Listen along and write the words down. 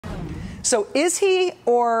So is he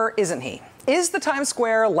or isn't he? Is the Times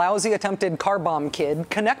Square lousy attempted car bomb kid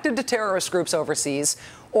connected to terrorist groups overseas,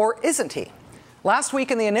 or isn't he? Last week,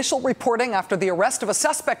 in the initial reporting after the arrest of a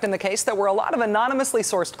suspect in the case, there were a lot of anonymously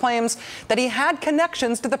sourced claims that he had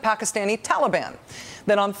connections to the Pakistani Taliban.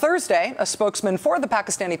 Then on Thursday, a spokesman for the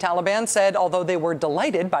Pakistani Taliban said although they were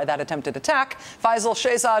delighted by that attempted attack, Faisal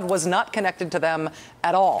Shehzad was not connected to them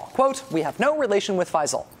at all. Quote, "We have no relation with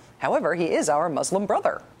Faisal. However, he is our Muslim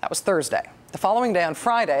brother." That was Thursday. The following day on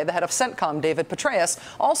Friday, the head of CENTCOM, David Petraeus,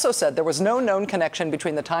 also said there was no known connection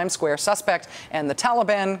between the Times Square suspect and the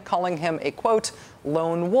Taliban, calling him a, quote,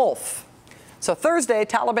 lone wolf. So Thursday,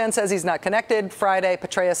 Taliban says he's not connected. Friday,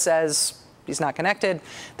 Petraeus says he's not connected.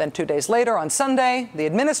 Then 2 days later, on Sunday, the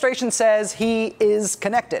administration says he is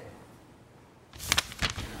connected.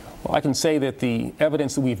 Well, I can say that the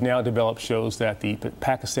evidence that we've now developed shows that the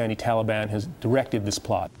Pakistani Taliban has directed this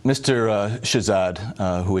plot. Mr. Shehzad,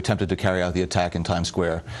 who attempted to carry out the attack in Times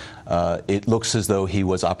Square, it looks as though he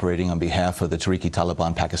was operating on behalf of the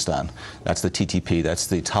Tehrik-i-Taliban Pakistan. That's the TTP. That's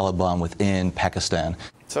the Taliban within Pakistan.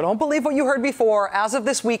 So don't believe what you heard before. As of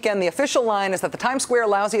this weekend, the official line is that the Times Square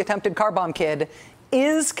lousy attempted car bomb kid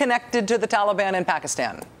is connected to the Taliban in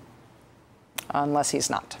Pakistan. Unless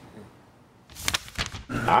he's not.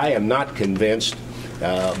 I am not convinced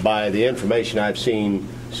by the information I've seen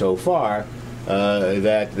so far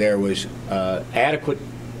that there was adequate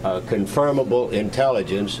confirmable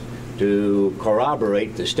intelligence to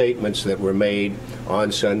corroborate the statements that were made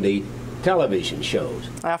on Sunday television shows.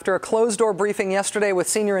 After a closed-door briefing yesterday with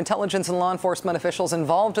senior intelligence and law enforcement officials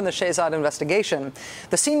involved in the Shehzad investigation,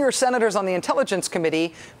 the senior senators on the Intelligence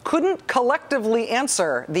Committee couldn't collectively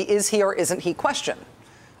answer the is he or isn't he question.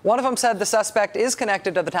 One of them said the suspect is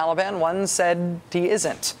connected to the Taliban. One said he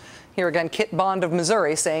isn't. Here again, Kit Bond of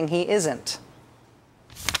Missouri saying he isn't.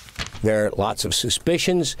 There are lots of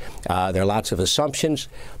suspicions. There are lots of assumptions.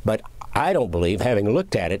 But I don't believe, having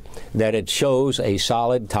looked at it, that it shows a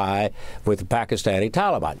solid tie with the Pakistani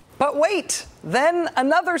Taliban. But wait, then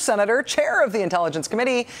another senator, chair of the Intelligence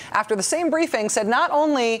Committee, after the same briefing said not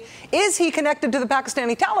only is he connected to the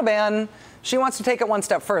Pakistani Taliban, she wants to take it one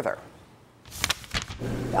step further.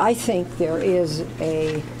 I think there is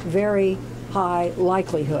a very high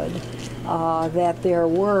likelihood that there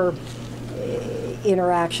were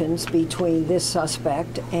interactions between this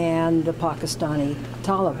suspect and the Pakistani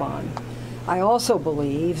Taliban. I also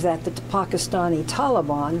believe that the Pakistani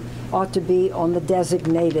Taliban ought to be on the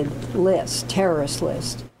designated list, terrorist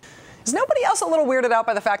list. Is nobody else a little weirded out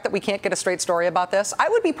by the fact that we can't get a straight story about this? I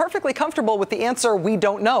would be perfectly comfortable with the answer, we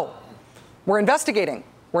don't know. We're investigating.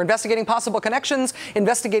 We're investigating possible connections,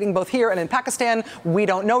 investigating both here and in Pakistan. We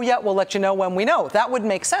don't know yet. We'll let you know when we know. That would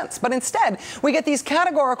make sense. But instead, we get these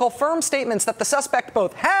categorical, firm statements that the suspect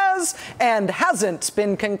both has and hasn't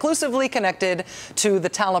been conclusively connected to the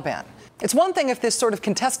Taliban. It's one thing if this sort of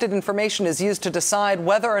contested information is used to decide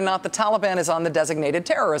whether or not the Taliban is on the designated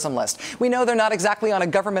terrorism list. We know they're not exactly on a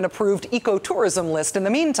government-approved ecotourism list in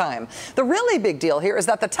the meantime. The really big deal here is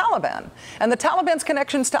that the Taliban and the Taliban's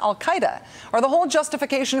connections to al-Qaeda are the whole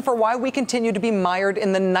justification for why we continue to be mired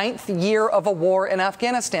in the 9th year of a war in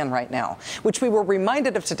Afghanistan right now, which we were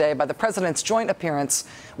reminded of today by the president's joint appearance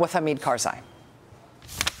with Hamid Karzai.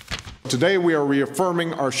 Today we are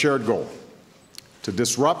reaffirming our shared goal to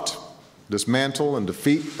disrupt, dismantle and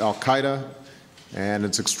defeat al-Qaeda and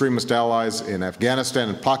its extremist allies in Afghanistan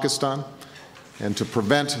and Pakistan, and to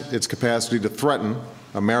prevent its capacity to threaten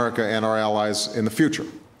America and our allies in the future.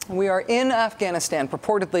 We are in Afghanistan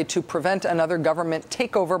purportedly to prevent another government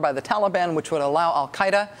takeover by the Taliban, which would allow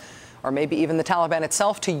al-Qaeda, or maybe even the Taliban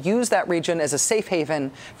itself, to use that region as a safe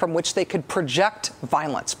haven from which they could project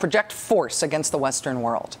violence, project force against the Western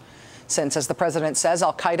world. Since, as the president says,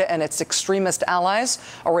 al-Qaeda and its extremist allies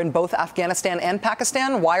are in both Afghanistan and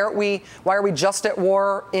Pakistan, why are we just at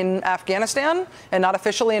war in Afghanistan and not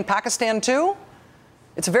officially in Pakistan too?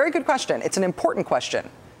 It's a very good question. It's an important question.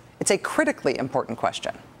 It's a critically important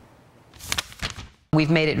question.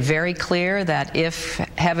 We've made it very clear that if,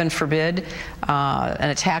 heaven forbid, an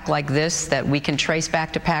attack like this that we can trace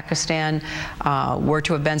back to Pakistan were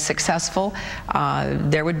to have been successful,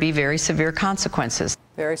 there would be very severe consequences.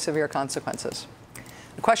 Very severe consequences.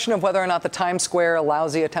 The question of whether or not the Times Square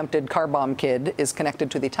lousy attempted car bomb kid is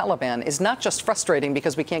connected to the Taliban is not just frustrating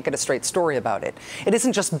because we can't get a straight story about it. It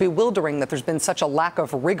isn't just bewildering that there's been such a lack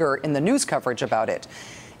of rigor in the news coverage about it.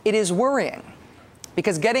 It is worrying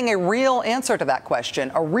because getting a real answer to that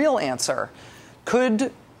question, a real answer,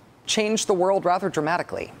 could change the world rather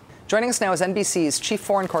dramatically. Joining us now is NBC's chief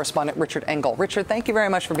foreign correspondent, Richard Engel. Richard, thank you very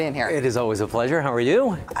much for being here. It is always a pleasure. How are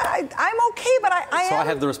you? I'm okay, but So I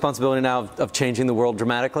have the responsibility now of changing the world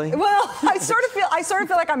dramatically? Well, I sort of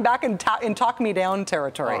feel like I'm back in talk me down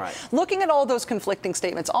territory. All right. Looking at all those conflicting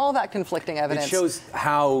statements, all that conflicting evidence. It shows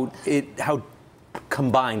how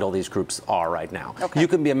combined all these groups are right now. Okay. You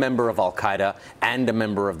can be a member of Al-Qaeda and a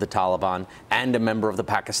member of the Taliban and a member of the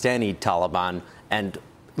Pakistani Taliban, and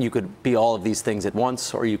you could be all of these things at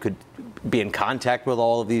once, or you could be in contact with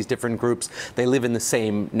all of these different groups. They live in the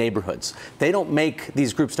same neighborhoods.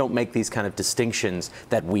 These groups don't make these kind of distinctions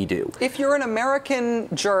that we do. If you're an American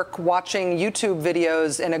jerk watching YouTube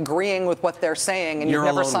videos and agreeing with what they're saying, and You're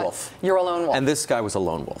you've never a lone wolf. You're a lone wolf. And this guy was a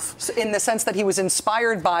lone wolf. So in the sense that he was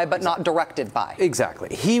inspired by, but not directed by.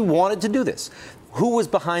 Exactly. He wanted to do this. Who was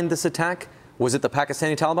behind this attack? Was it the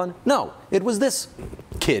Pakistani Taliban? No, it was this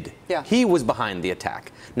kid. Yeah. He was behind the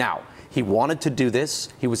attack. Now, he wanted to do this.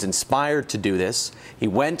 He was inspired to do this. He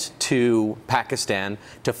went to Pakistan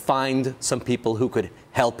to find some people who could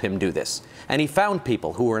help him do this. And he found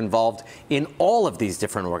people who were involved in all of these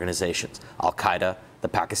different organizations. Al-Qaeda, the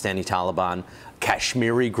Pakistani Taliban,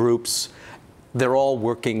 Kashmiri groups. They're all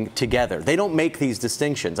working together. They don't make these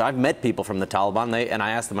distinctions. I've met people from the Taliban, and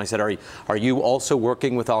I asked them, I said, are you also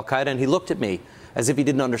working with Al-Qaeda? And he looked at me as if he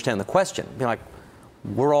didn't understand the question. You're like,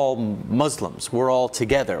 we're all Muslims. We're all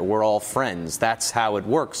together. We're all friends. That's how it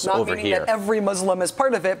works over here. Not meaning that every Muslim is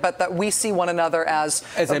part of it, but that we see one another as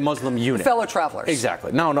a Muslim unit. Fellow travelers.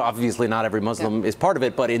 Exactly. No, obviously not every Muslim is part of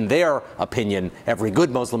it, but in their opinion, every good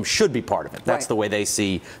Muslim should be part of it. That's the way they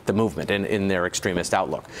see the movement in their extremist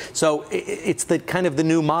outlook. So it's the kind of the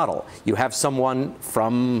new model. You have someone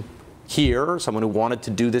from here, someone who wanted to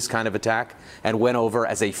do this kind of attack and went over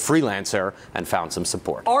as a freelancer and found some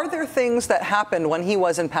support. Are there things that happened when he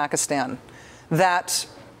was in Pakistan that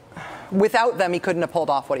without them he couldn't have pulled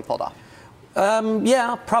off what he pulled off?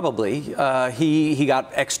 Yeah, probably. He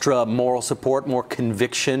got extra moral support, more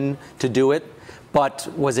conviction to do it.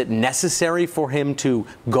 But was it necessary for him to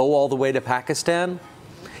go all the way to Pakistan?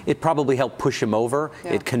 It probably helped push him over.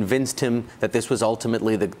 Yeah. It convinced him that this was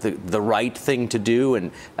ultimately the right thing to do.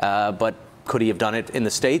 And but could he have done it in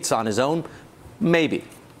the States on his own? Maybe.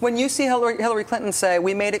 When you see Hillary Clinton say,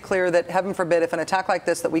 we made it clear that, heaven forbid, if an attack like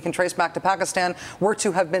this that we can trace back to Pakistan were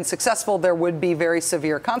to have been successful, there would be very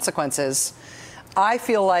severe consequences. I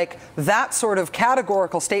feel like that sort of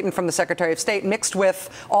categorical statement from the Secretary of State mixed with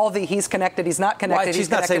all the he's connected, he's not connected, well, she's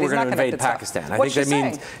not saying we're going to invade Pakistan. I think that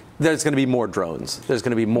means there's going to be more drones. There's going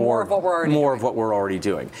to be more of what we're already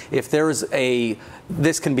doing. If there's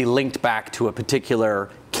this can be linked back to a particular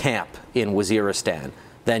camp in Waziristan,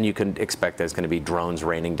 then you can expect there's going to be drones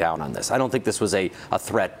raining down on this. I don't think this was a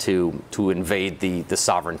threat to invade the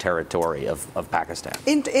sovereign territory of Pakistan.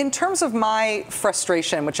 In terms of my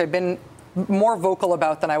frustration, which I've been more vocal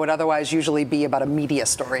about than I would otherwise usually be about a media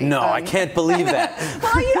story. No, I can't believe that.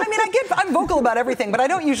 Well, I mean, I'm vocal about everything, but I'm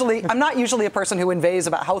not usually a person who inveighs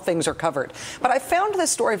about how things are covered. But I found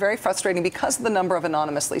this story very frustrating because of the number of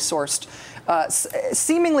anonymously sourced,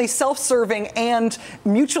 seemingly self-serving and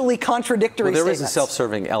mutually contradictory statements. There is a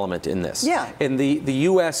self-serving element in this. Yeah. And the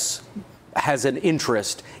U.S. has an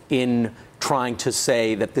interest in trying to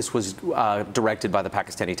say that this was directed by the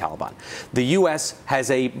Pakistani Taliban. The U.S. has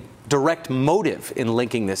a direct motive in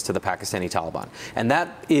linking this to the Pakistani Taliban, and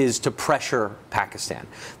that is to pressure Pakistan.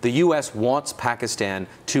 The U.S. wants Pakistan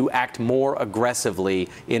to act more aggressively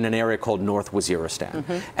in an area called North Waziristan.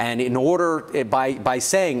 Mm-hmm. And in order, by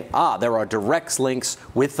saying, there are direct links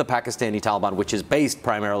with the Pakistani Taliban, which is based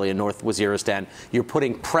primarily in North Waziristan, you're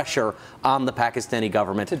putting pressure on the Pakistani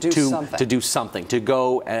government to do something, to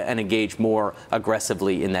go and engage more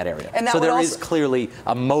aggressively in that area. And that so there is clearly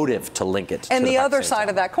a motive to link it. And to the other side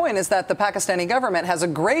of that coin is that the Pakistani government has a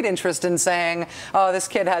great interest in saying, oh, this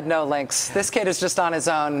kid had no links. This kid is just on his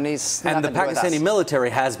own, and he's and the Pakistani military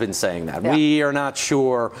has been saying that. Yeah. We are not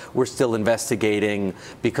sure. We're still investigating,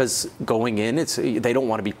 because going in, they don't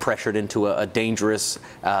want to be pressured into a dangerous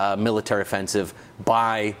military offensive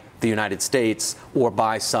by the United States or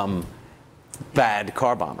by some bad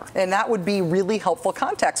car bomber. And that would be really helpful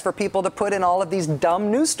context for people to put in all of these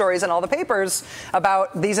dumb news stories in all the papers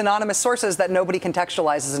about these anonymous sources that nobody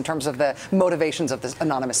contextualizes in terms of the motivations of this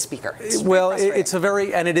anonymous speaker. Well, it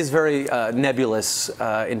is very nebulous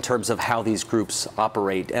in terms of how these groups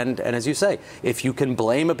operate. And as you say, if you can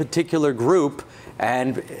blame a particular group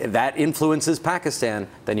and that influences Pakistan,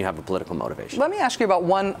 then you have a political motivation. Let me ask you about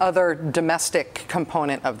one other domestic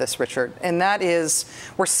component of this, Richard, and that is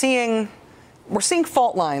we're seeing we're seeing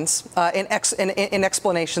fault lines in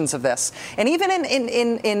explanations of this, and even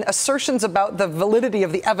in assertions about the validity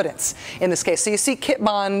of the evidence in this case. So you see Kit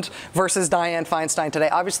Bond versus Dianne Feinstein today,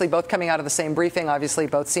 obviously both coming out of the same briefing, obviously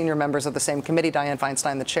both senior members of the same committee, Dianne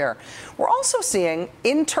Feinstein the chair. We're also seeing,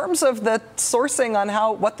 in terms of the sourcing on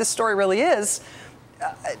what this story really is,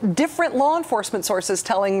 different law enforcement sources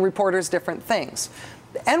telling reporters different things.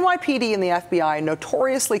 The NYPD and the FBI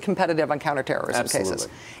notoriously competitive on counterterrorism cases.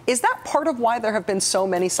 Is that part of why there have been so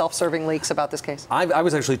many self-serving leaks about this case? I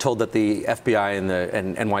was actually told that the FBI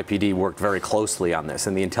and NYPD worked very closely on this,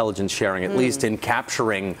 and the intelligence sharing, at least in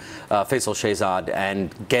capturing Faisal Shehzad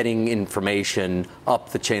and getting information up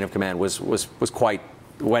the chain of command,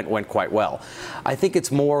 went quite well. I think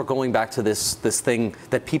it's more going back to this thing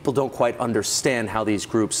that people don't quite understand how these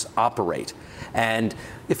groups operate. And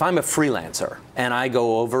if I'm a freelancer and I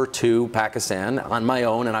go over to Pakistan on my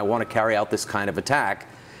own and I want to carry out this kind of attack,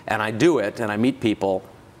 and I do it and I meet people,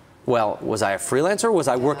 well, was I a freelancer or was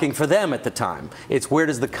I working for them at the time? It's where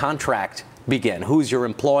does the contract begin? Who's your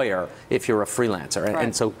employer if you're a freelancer? Right.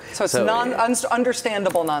 And so it's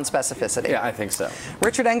understandable non-specificity. Yeah, I think so.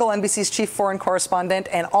 Richard Engel, NBC's chief foreign correspondent,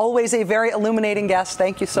 and always a very illuminating guest.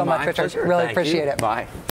 Thank you so much, Richard. Pleasure. Really Thank appreciate you. it. Bye.